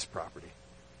dead with his property."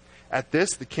 At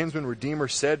this, the kinsman redeemer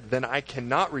said, "Then I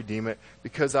cannot redeem it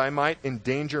because I might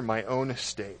endanger my own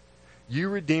estate. You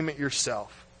redeem it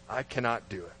yourself. I cannot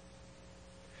do it."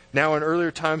 Now, in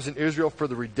earlier times in Israel, for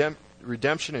the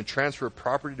redemption and transfer of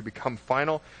property to become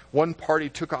final, one party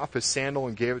took off his sandal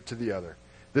and gave it to the other.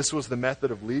 This was the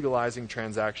method of legalizing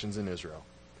transactions in Israel.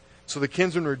 So the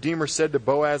kinsman redeemer said to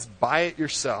Boaz, "Buy it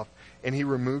yourself," and he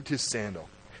removed his sandal.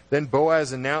 Then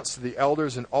Boaz announced to the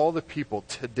elders and all the people,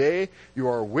 "Today you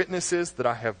are witnesses that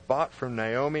I have bought from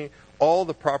Naomi all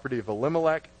the property of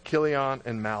Elimelech, Chilion,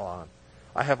 and Mahlon.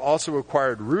 I have also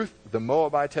acquired Ruth the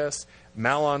Moabitess,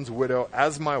 Mahlon's widow,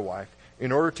 as my wife,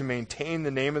 in order to maintain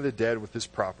the name of the dead with his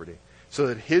property, so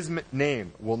that his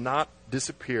name will not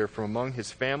disappear from among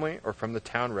his family or from the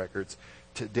town records.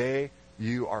 Today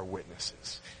you are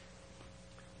witnesses."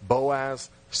 Boaz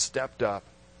stepped up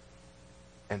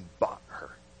and bought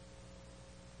her.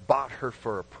 Bought her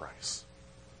for a price.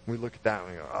 We look at that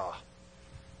and we go, "Oh,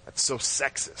 that's so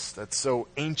sexist. That's so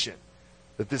ancient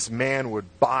that this man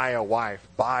would buy a wife,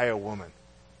 buy a woman."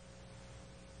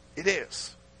 It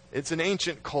is. It's an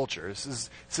ancient culture. This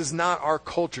is not our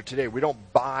culture today. We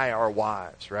don't buy our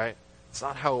wives, right? It's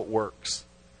not how it works.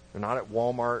 They're not at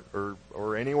Walmart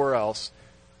or anywhere else.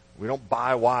 We don't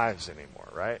buy wives anymore,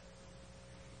 right?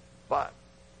 But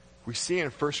we see in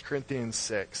 1 Corinthians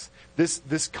 6,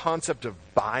 this concept of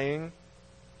buying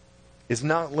is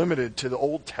not limited to the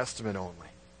Old Testament only.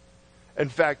 In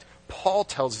fact, Paul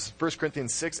tells us in 1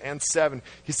 Corinthians 6 and 7,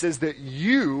 he says that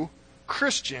you,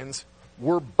 Christians,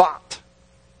 were bought.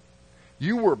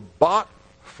 You were bought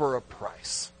for a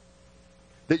price.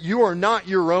 That you are not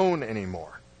your own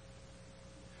anymore.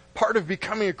 Part of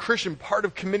becoming a Christian, part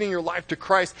of committing your life to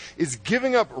Christ, is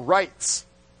giving up rights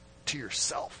to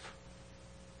yourself.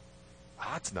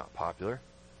 That's not popular.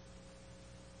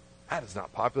 That is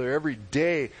not popular. Every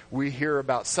day we hear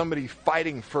about somebody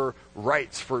fighting for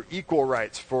rights, for equal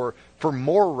rights, for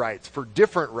more rights, for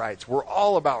different rights. We're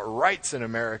all about rights in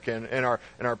America and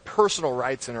our personal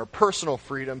rights and our personal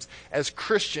freedoms. As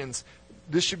Christians,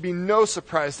 this should be no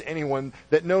surprise to anyone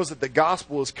that knows that the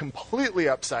gospel is completely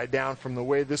upside down from the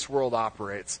way this world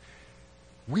operates.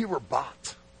 We were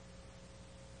bought.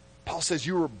 Paul says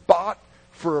you were bought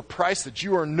for a price, that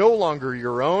you are no longer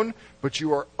your own, but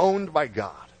you are owned by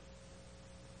God.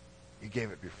 You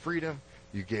gave up your freedom,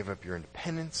 you gave up your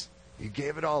independence, you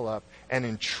gave it all up and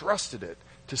entrusted it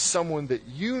to someone that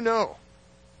you know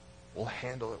will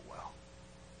handle it well,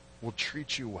 will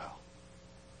treat you well,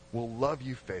 will love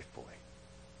you faithfully,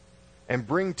 and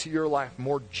bring to your life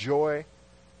more joy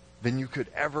than you could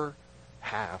ever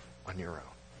have on your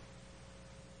own.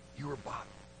 You were bought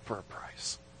for a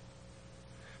price.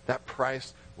 That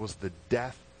price was the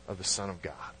death of the Son of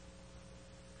God.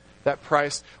 That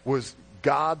price was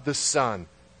God the Son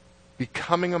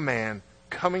becoming a man,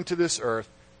 coming to this earth,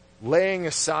 laying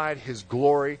aside his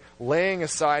glory, laying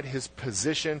aside his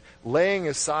position, laying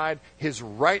aside his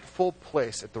rightful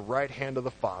place at the right hand of the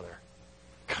Father,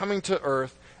 coming to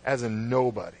earth as a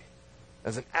nobody,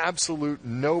 as an absolute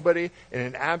nobody in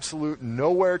an absolute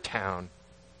nowhere town,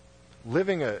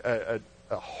 living a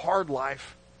hard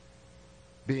life,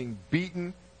 being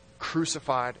beaten,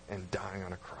 crucified, and dying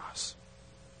on a cross.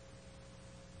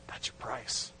 That's your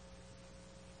price.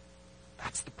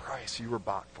 That's the price you were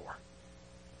bought for.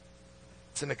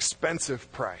 It's an expensive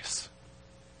price.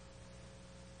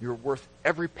 You're worth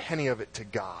every penny of it to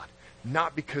God.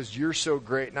 Not because you're so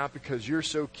great, not because you're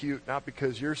so cute, not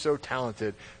because you're so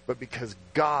talented, but because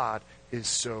God is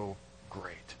so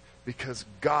great. Because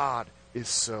God is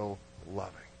so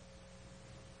loving.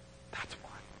 That's why.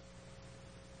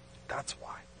 That's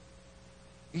why.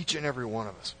 Each and every one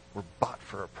of us were bought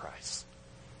for a price.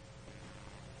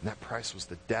 And that price was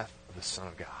the death of the Son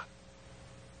of God.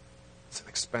 It's an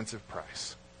expensive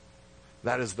price.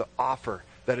 That is the offer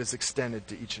that is extended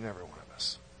to each and every one of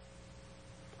us.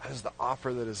 That is the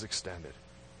offer that is extended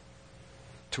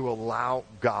to allow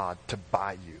God to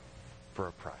buy you for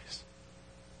a price.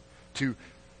 To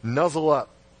nuzzle up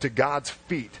to God's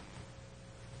feet,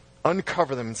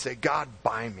 uncover them and say, God,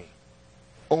 buy me.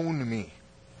 Own me.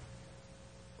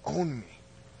 Own me.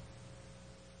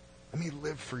 Let me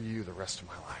live for you the rest of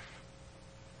my life.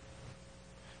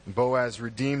 And Boaz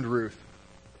redeemed Ruth.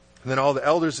 And then all the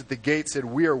elders at the gate said,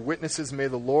 we are witnesses. May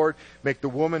the Lord make the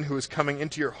woman who is coming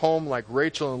into your home like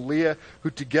Rachel and Leah, who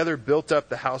together built up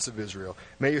the house of Israel.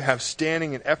 May you have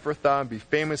standing in Ephrathah and be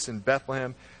famous in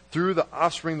Bethlehem. Through the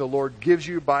offspring the Lord gives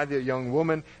you by the young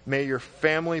woman, may your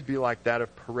family be like that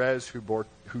of Perez, who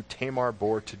Tamar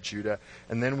bore to Judah.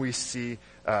 And then we see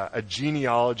a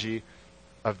genealogy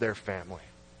of their family.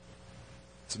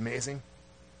 It's amazing.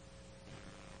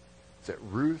 It's that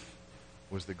Ruth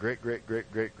was the great,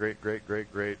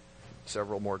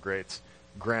 several more greats,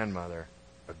 grandmother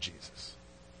of Jesus.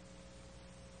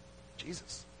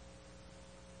 Jesus.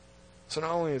 So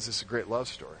not only is this a great love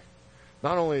story,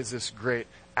 not only is this great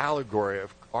allegory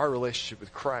of our relationship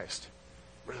with Christ,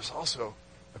 but it's also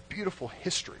a beautiful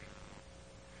history.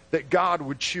 That God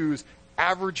would choose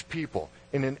average people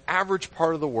in an average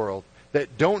part of the world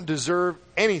that don't deserve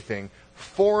anything,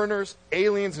 foreigners,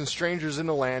 aliens, and strangers in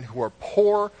the land who are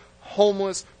poor,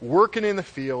 homeless, working in the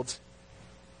fields,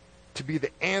 to be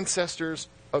the ancestors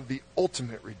of the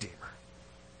ultimate Redeemer.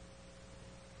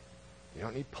 You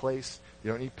don't need place,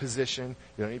 you don't need position,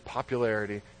 you don't need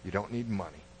popularity, you don't need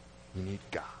money. You need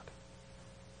God.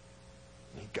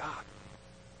 You need God.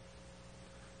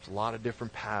 There's a lot of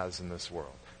different paths in this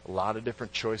world, a lot of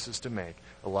different choices to make,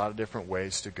 a lot of different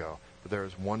ways to go, but there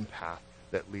is one path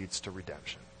that leads to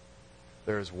redemption.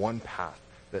 There is one path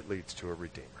that leads to a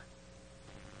Redeemer.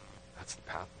 That's the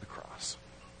path of the cross.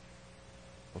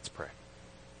 Let's pray.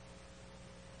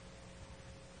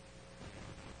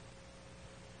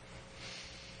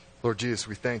 Lord Jesus,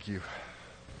 we thank you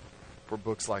for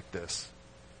books like this.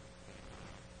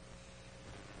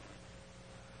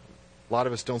 A lot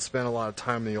of us don't spend a lot of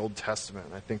time in the Old Testament,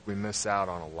 and I think we miss out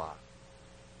on a lot.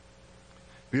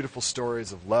 Beautiful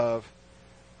stories of love,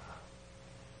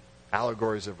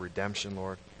 allegories of redemption,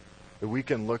 Lord, that we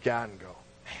can look at and go,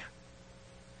 man,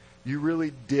 you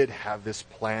really did have this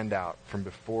planned out from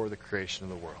before the creation of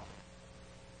the world.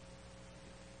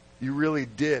 You really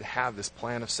did have this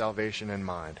plan of salvation in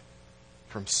mind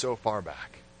from so far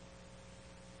back.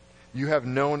 You have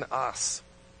known us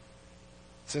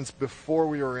since before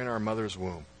we were in our mother's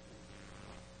womb.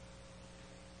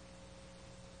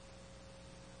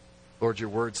 Lord, your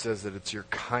word says that it's your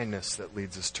kindness that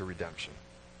leads us to redemption.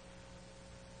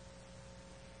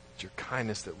 It's your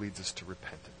kindness that leads us to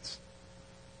repentance.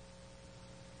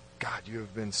 God, you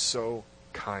have been so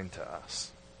kind to us.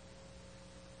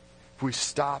 If we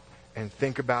stop and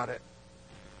think about it,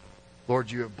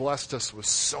 Lord, you have blessed us with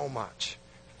so much.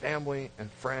 Family and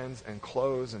friends and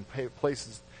clothes and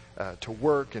places to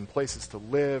work and places to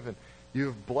live. And you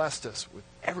have blessed us with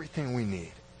everything we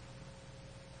need.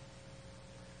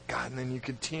 God, and then you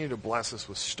continue to bless us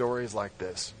with stories like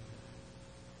this.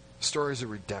 Stories of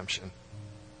redemption.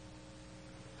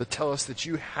 That tell us that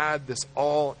you had this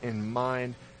all in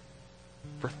mind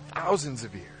for thousands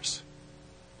of years.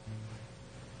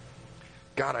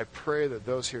 God, I pray that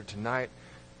those here tonight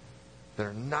that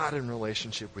are not in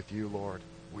relationship with you, Lord,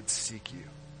 would seek you.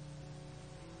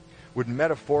 Would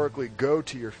metaphorically go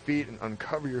to your feet and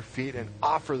uncover your feet and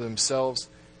offer themselves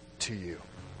to you.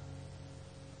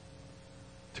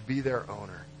 To be their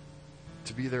owner.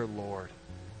 To be their Lord.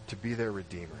 To be their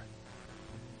Redeemer.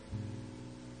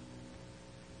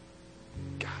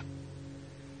 God,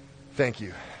 thank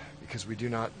you, because we do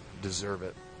not deserve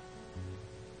it.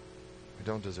 We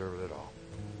don't deserve it at all.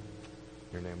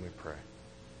 In your name we pray.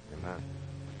 Amen.